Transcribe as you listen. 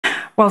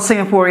While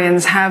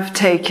Singaporeans have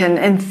taken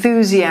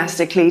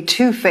enthusiastically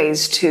to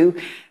phase 2,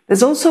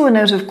 there's also a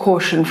note of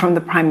caution from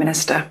the Prime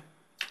Minister.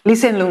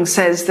 Loong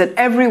says that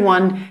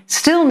everyone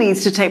still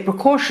needs to take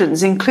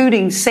precautions,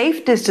 including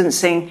safe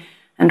distancing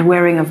and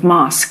wearing of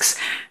masks.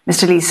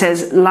 Mr. Lee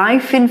says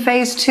life in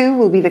phase 2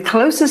 will be the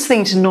closest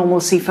thing to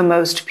normalcy for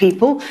most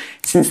people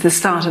since the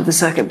start of the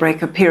circuit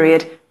breaker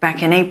period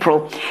back in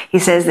April. He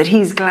says that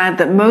he's glad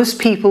that most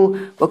people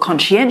were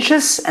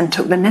conscientious and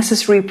took the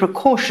necessary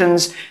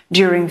precautions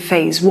during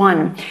phase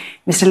 1.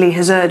 Mr. Lee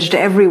has urged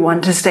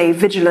everyone to stay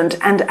vigilant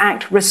and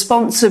act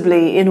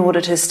responsibly in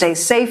order to stay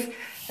safe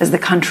as the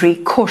country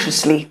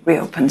cautiously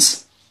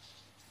reopens.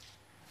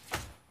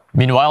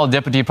 Meanwhile,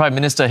 Deputy Prime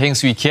Minister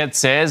Hsien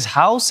says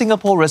how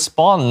Singapore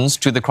responds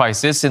to the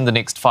crisis in the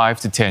next 5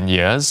 to 10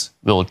 years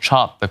will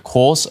chart the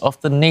course of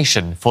the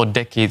nation for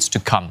decades to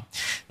come.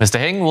 Mr.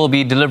 Hsien will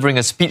be delivering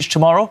a speech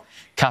tomorrow,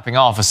 capping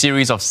off a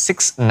series of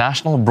 6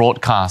 national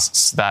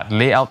broadcasts that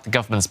lay out the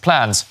government's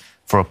plans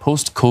for a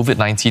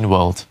post-COVID-19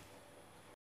 world.